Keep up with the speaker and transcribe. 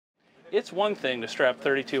It's one thing to strap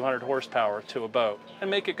 3,200 horsepower to a boat and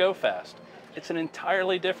make it go fast. It's an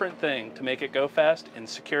entirely different thing to make it go fast in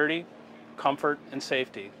security, comfort, and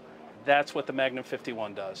safety. That's what the Magnum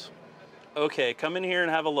 51 does. Okay, come in here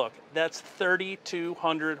and have a look. That's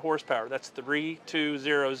 3,200 horsepower. That's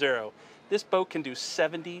 3,200. This boat can do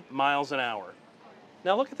 70 miles an hour.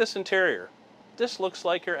 Now look at this interior. This looks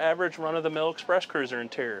like your average run-of-the-mill express cruiser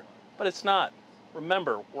interior, but it's not.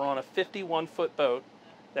 Remember, we're on a 51-foot boat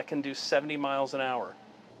that can do 70 miles an hour.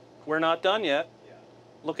 We're not done yet.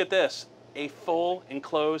 Look at this, a full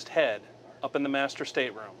enclosed head up in the master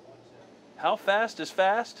stateroom. How fast is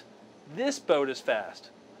fast? This boat is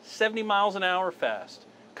fast. 70 miles an hour fast.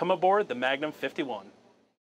 Come aboard the Magnum 51.